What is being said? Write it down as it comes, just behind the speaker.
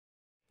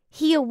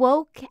He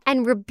awoke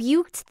and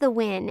rebuked the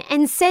wind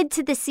and said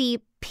to the sea,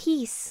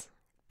 "Peace,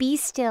 be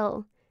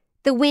still."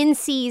 The wind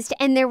ceased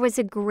and there was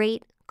a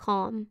great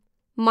calm.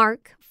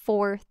 Mark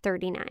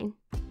 4:39.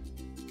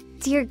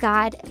 Dear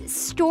God,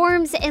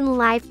 storms in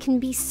life can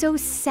be so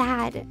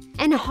sad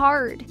and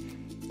hard.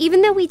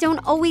 Even though we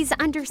don't always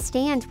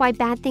understand why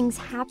bad things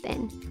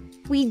happen,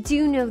 we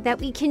do know that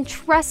we can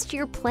trust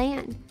your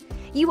plan.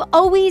 You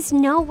always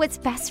know what's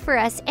best for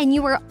us, and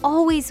you are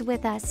always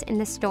with us in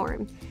the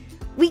storm.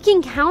 We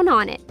can count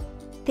on it.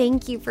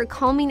 Thank you for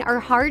calming our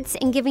hearts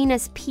and giving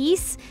us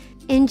peace.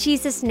 In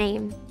Jesus'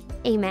 name,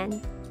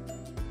 amen.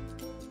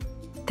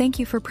 Thank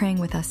you for praying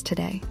with us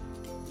today.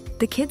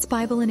 The Kids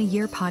Bible in a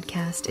Year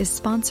podcast is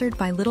sponsored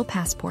by Little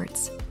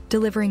Passports,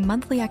 delivering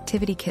monthly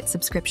activity kit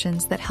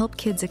subscriptions that help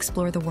kids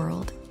explore the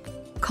world,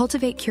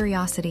 cultivate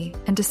curiosity,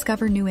 and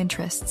discover new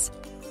interests,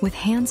 with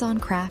hands-on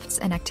crafts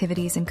and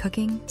activities in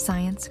cooking,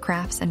 science,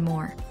 crafts, and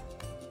more,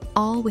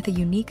 all with a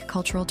unique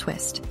cultural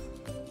twist.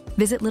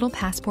 Visit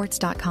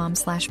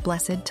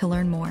littlepassports.com/blessed to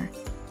learn more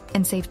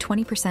and save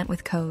 20%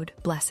 with code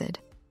BLESSED.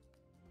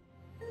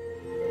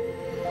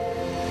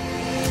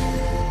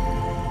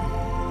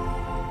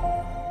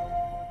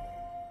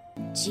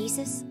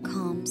 Jesus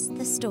calms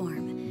the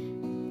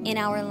storm. In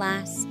our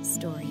last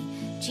story,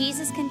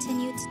 Jesus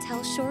continued to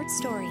tell short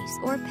stories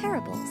or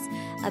parables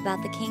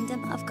about the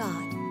kingdom of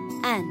God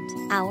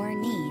and our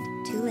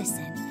need to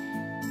listen.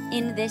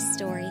 In this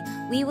story,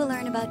 we will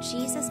learn about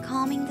Jesus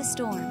calming the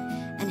storm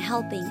and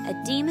helping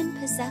a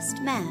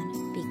demon-possessed man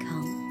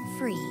become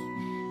free,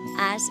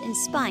 as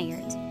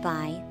inspired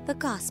by the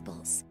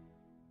Gospels.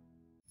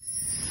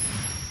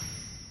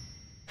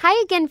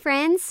 Hi again,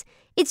 friends.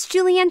 It's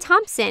Julianne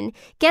Thompson,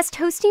 guest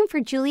hosting for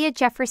Julia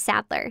Jeffress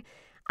Sadler.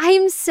 I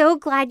am so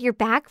glad you're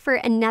back for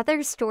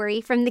another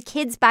story from the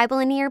Kids Bible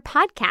in a Year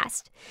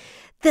podcast.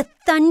 The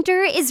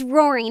thunder is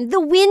roaring, the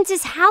wind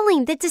is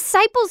howling, the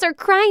disciples are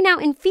crying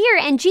out in fear,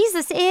 and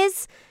Jesus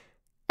is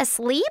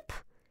asleep?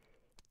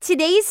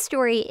 Today's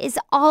story is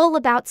all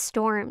about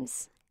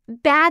storms,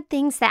 bad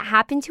things that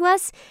happen to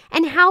us,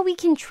 and how we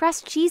can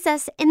trust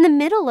Jesus in the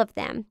middle of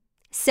them.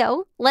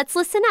 So let's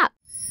listen up.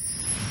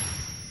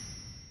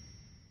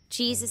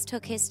 Jesus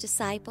took his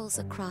disciples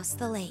across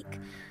the lake.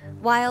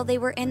 While they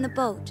were in the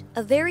boat,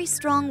 a very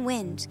strong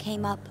wind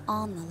came up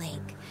on the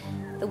lake.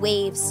 The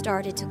waves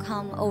started to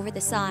come over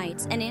the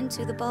sides and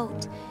into the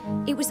boat.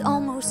 It was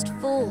almost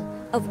full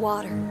of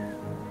water.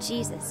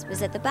 Jesus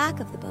was at the back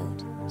of the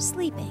boat,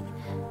 sleeping.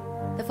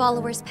 The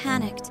followers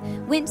panicked,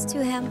 went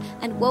to him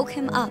and woke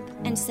him up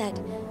and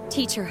said,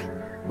 "Teacher,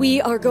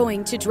 we are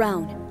going to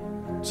drown."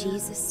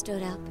 Jesus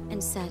stood up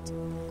and said,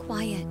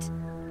 "Quiet,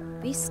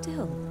 be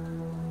still,"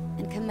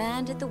 and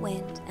commanded the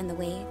wind and the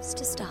waves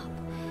to stop.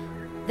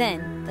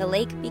 Then the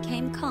lake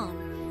became calm,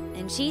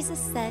 and Jesus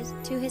said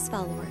to his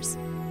followers,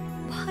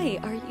 "Why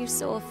are you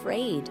so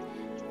afraid?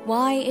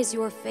 Why is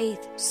your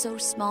faith so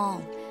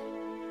small?"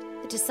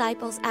 The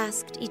disciples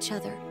asked each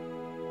other,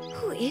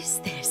 "Who is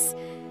this?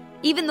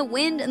 Even the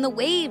wind and the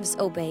waves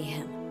obey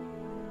him."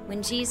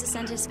 When Jesus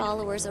and his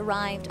followers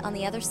arrived on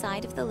the other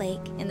side of the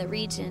lake in the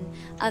region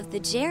of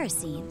the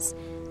Gerasenes,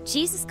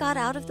 Jesus got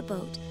out of the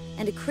boat,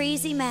 and a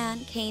crazy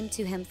man came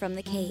to him from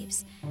the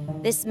caves.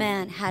 This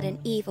man had an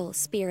evil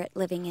spirit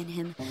living in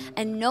him,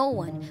 and no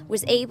one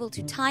was able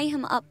to tie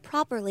him up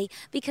properly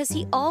because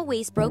he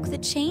always broke the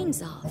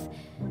chains off.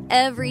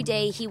 Every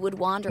day he would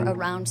wander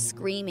around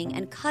screaming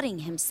and cutting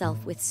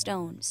himself with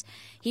stones.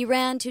 He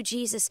ran to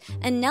Jesus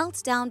and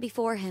knelt down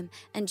before him,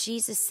 and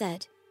Jesus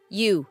said,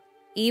 "You,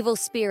 evil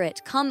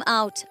spirit, come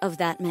out of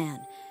that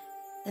man."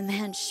 The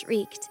man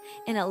shrieked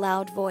in a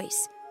loud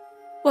voice,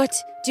 "What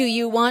do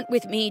you want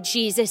with me,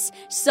 Jesus,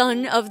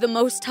 Son of the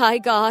Most High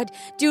God?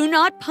 Do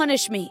not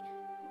punish me."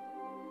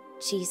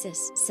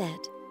 Jesus said,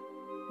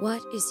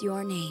 "What is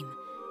your name?"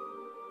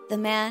 The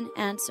man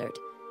answered,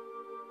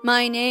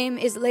 "My name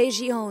is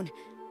Legion,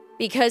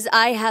 because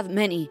I have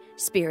many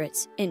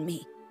spirits in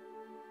me."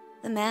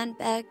 The man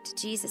begged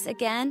Jesus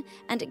again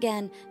and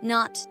again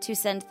not to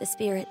send the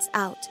spirits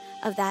out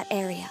of that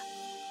area.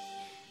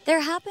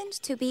 There happened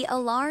to be a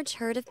large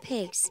herd of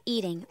pigs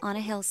eating on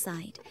a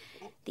hillside.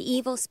 The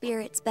evil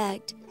spirits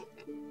begged,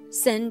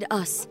 "Send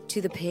us to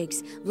the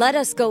pigs. Let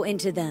us go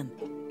into them."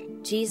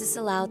 Jesus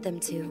allowed them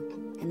to,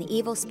 and the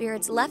evil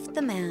spirits left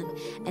the man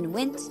and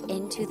went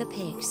into the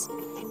pigs.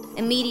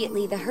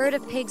 Immediately, the herd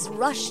of pigs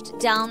rushed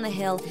down the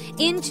hill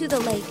into the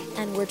lake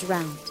and were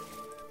drowned.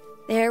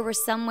 There were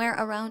somewhere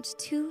around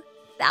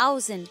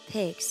 2,000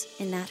 pigs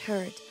in that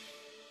herd.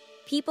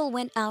 People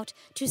went out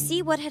to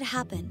see what had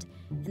happened,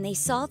 and they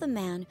saw the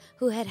man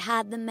who had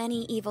had the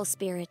many evil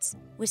spirits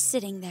was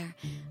sitting there,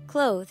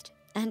 clothed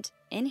and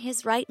in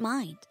his right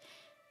mind.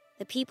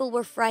 The people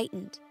were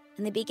frightened,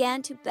 and they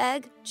began to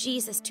beg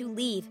Jesus to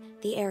leave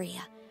the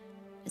area.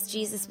 As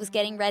Jesus was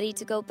getting ready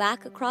to go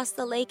back across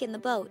the lake in the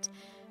boat,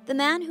 the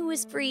man who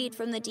was freed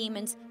from the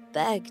demons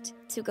begged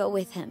to go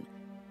with him.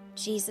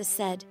 Jesus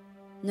said,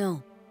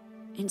 "No,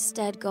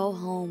 instead go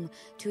home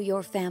to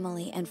your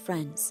family and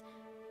friends."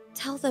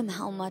 Tell them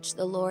how much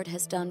the Lord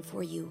has done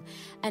for you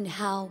and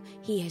how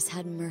he has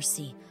had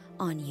mercy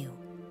on you."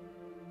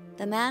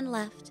 The man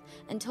left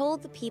and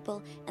told the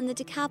people and the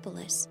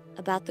Decapolis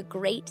about the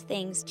great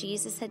things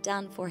Jesus had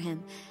done for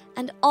him,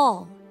 and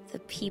all the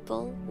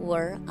people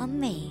were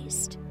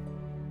amazed.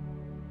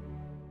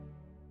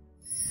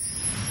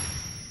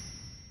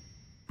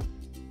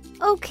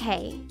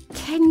 Okay,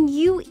 can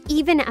you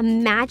even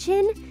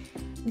imagine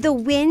the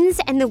winds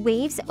and the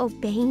waves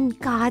obeying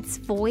God's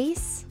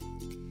voice?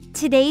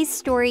 Today's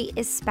story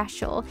is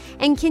special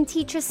and can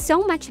teach us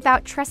so much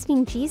about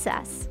trusting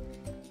Jesus.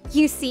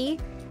 You see,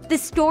 the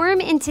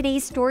storm in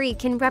today's story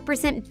can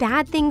represent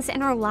bad things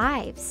in our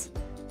lives.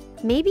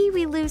 Maybe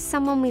we lose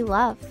someone we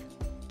love,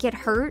 get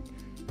hurt,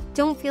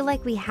 don't feel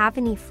like we have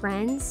any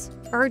friends,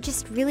 or are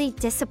just really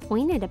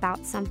disappointed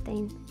about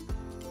something.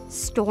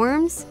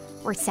 Storms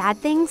or sad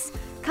things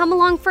come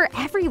along for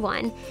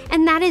everyone,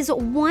 and that is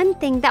one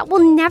thing that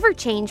will never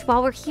change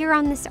while we're here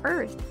on this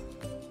earth.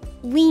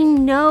 We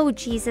know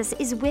Jesus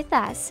is with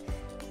us,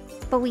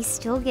 but we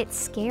still get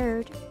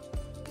scared.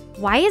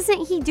 Why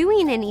isn't he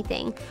doing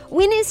anything?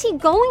 When is he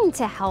going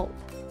to help?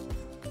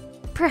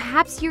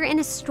 Perhaps you're in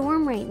a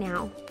storm right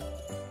now.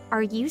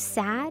 Are you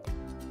sad,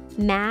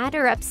 mad,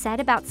 or upset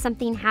about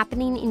something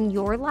happening in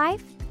your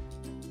life?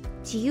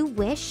 Do you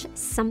wish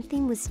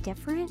something was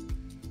different?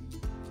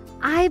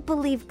 I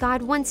believe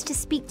God wants to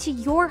speak to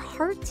your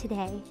heart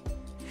today.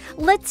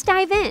 Let's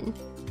dive in.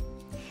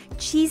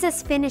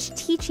 Jesus finished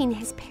teaching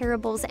his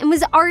parables and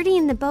was already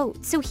in the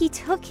boat, so he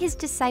took his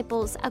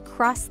disciples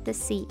across the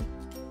sea.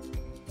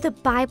 The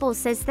Bible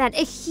says that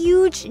a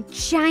huge,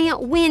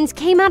 giant wind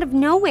came out of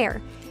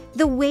nowhere.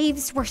 The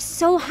waves were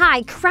so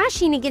high,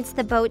 crashing against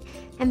the boat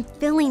and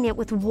filling it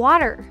with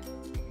water.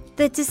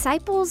 The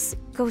disciples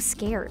go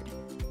scared.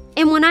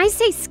 And when I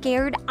say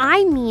scared,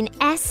 I mean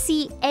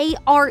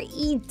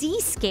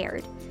S-C-A-R-E-D,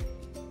 scared.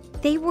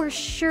 They were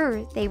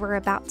sure they were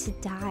about to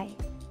die.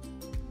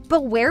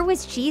 But where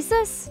was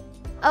Jesus?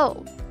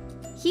 Oh,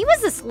 he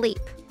was asleep.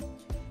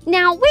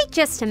 Now, wait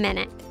just a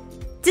minute.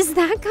 Does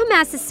that come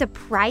as a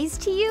surprise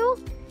to you?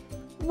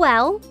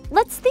 Well,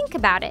 let's think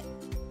about it.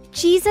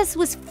 Jesus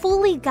was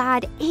fully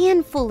God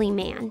and fully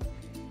man.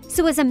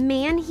 So as a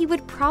man, he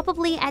would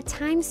probably at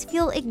times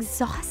feel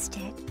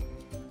exhausted.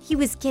 He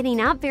was getting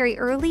up very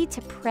early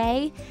to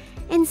pray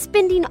and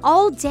spending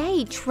all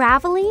day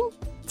traveling,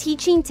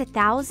 teaching to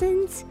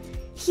thousands,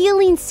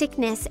 healing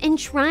sickness, and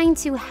trying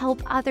to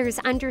help others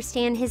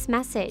understand his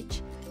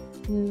message.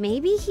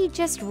 Maybe he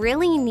just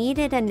really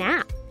needed a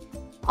nap.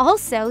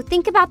 Also,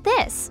 think about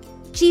this.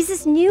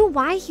 Jesus knew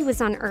why he was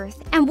on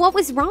earth and what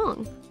was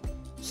wrong.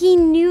 He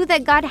knew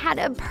that God had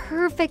a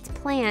perfect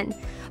plan,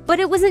 but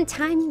it wasn't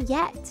time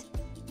yet.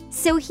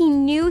 So he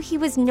knew he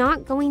was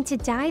not going to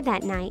die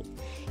that night.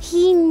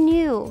 He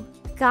knew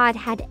God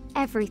had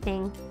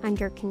everything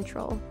under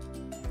control.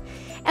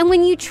 And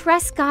when you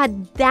trust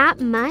God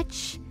that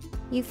much,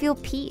 you feel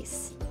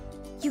peace.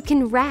 You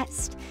can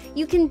rest.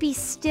 You can be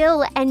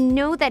still and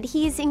know that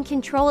he is in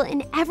control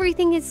and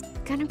everything is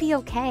gonna be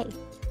okay.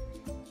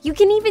 You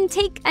can even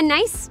take a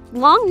nice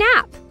long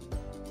nap.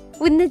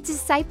 When the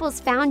disciples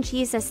found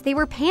Jesus, they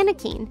were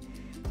panicking.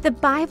 The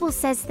Bible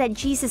says that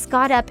Jesus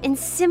got up and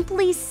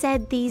simply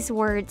said these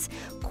words,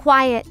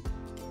 "Quiet,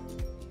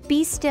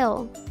 be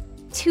still,"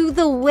 to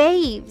the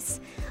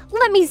waves.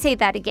 Let me say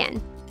that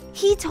again.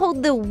 He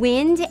told the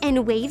wind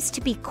and waves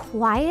to be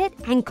quiet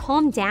and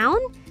calm down.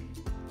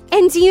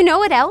 And do you know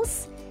what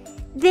else?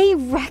 They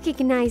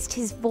recognized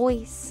his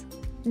voice.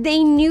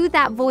 They knew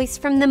that voice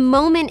from the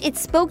moment it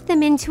spoke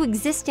them into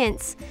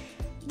existence.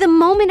 The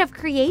moment of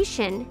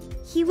creation.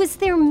 He was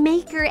their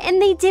maker, and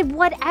they did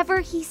whatever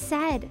he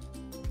said.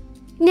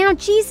 Now,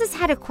 Jesus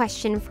had a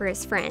question for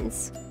his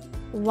friends.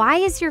 "Why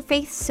is your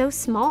faith so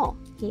small?"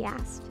 he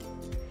asked.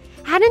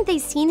 Hadn't they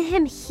seen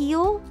him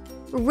heal,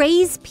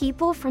 raise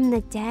people from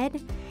the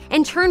dead,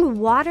 and turn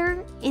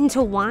water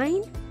into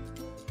wine?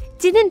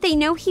 Didn't they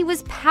know he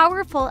was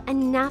powerful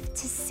enough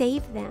to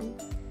save them?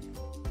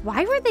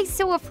 Why were they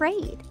so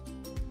afraid?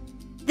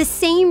 The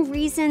same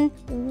reason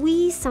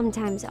we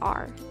sometimes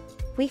are.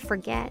 We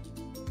forget.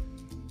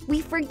 We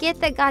forget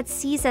that God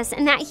sees us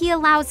and that he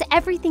allows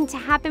everything to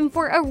happen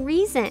for a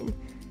reason.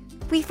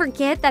 We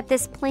forget that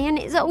this plan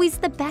is always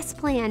the best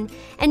plan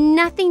and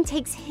nothing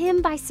takes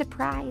him by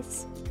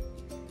surprise.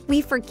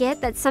 We forget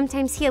that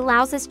sometimes he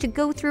allows us to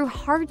go through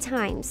hard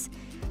times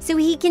so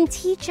he can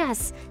teach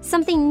us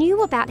something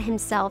new about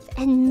himself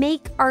and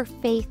make our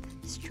faith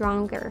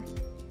stronger.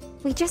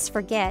 We just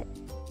forget.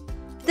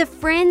 The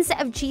friends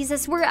of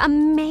Jesus were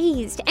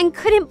amazed and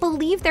couldn't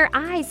believe their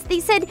eyes. They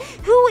said,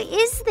 "Who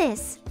is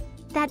this,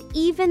 that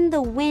even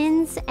the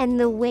winds and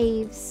the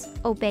waves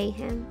obey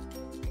him?"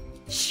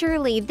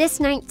 Surely this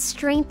night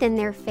strengthened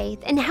their faith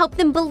and helped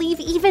them believe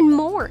even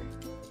more,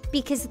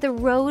 because the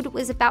road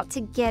was about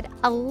to get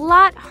a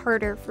lot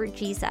harder for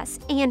Jesus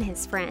and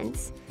his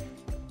friends.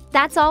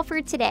 That's all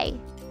for today.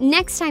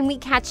 Next time we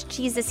catch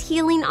Jesus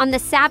healing on the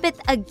Sabbath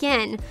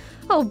again.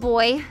 Oh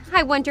boy,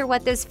 I wonder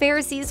what those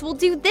Pharisees will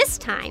do this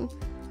time.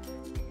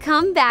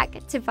 Come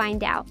back to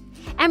find out.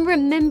 And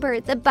remember,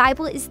 the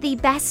Bible is the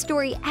best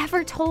story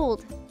ever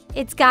told.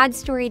 It's God's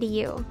story to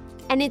you,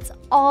 and it's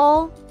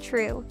all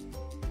true.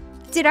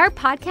 Did our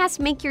podcast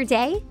make your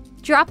day?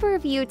 Drop a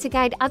review to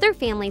guide other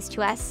families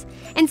to us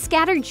and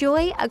scatter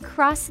joy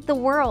across the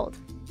world.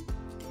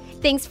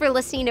 Thanks for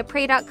listening to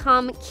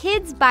Pray.com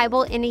Kids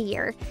Bible in a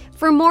Year.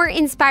 For more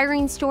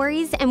inspiring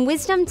stories and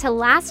wisdom to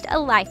last a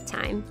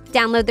lifetime,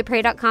 download the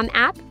Pray.com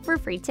app for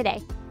free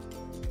today.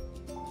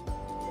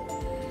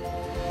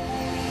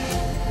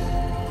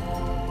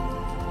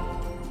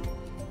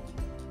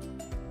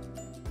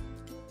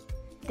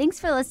 Thanks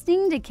for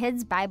listening to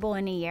Kids Bible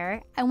in a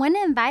Year. I want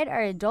to invite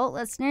our adult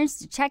listeners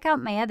to check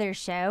out my other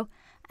show,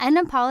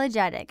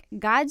 Unapologetic,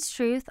 God's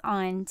Truth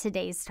on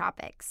Today's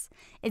Topics.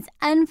 It's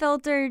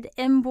unfiltered,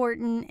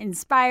 important,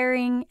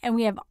 inspiring, and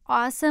we have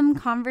awesome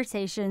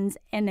conversations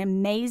and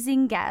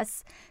amazing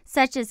guests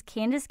such as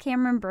Candace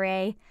Cameron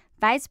Bure,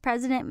 Vice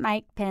President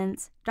Mike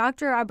Pence,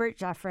 Dr. Robert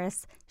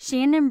Jeffress,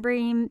 Shannon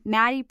Bream,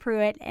 Maddie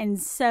Pruitt, and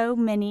so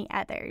many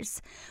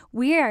others.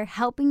 We are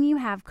helping you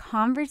have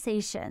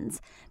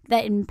conversations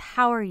that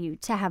empower you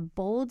to have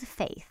bold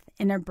faith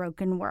in a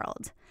broken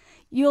world.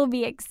 You'll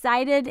be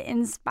excited,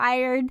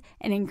 inspired,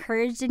 and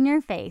encouraged in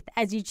your faith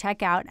as you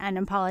check out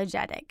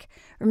Unapologetic.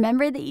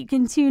 Remember that you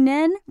can tune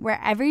in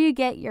wherever you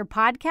get your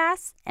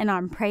podcasts and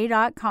on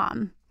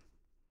Pray.com.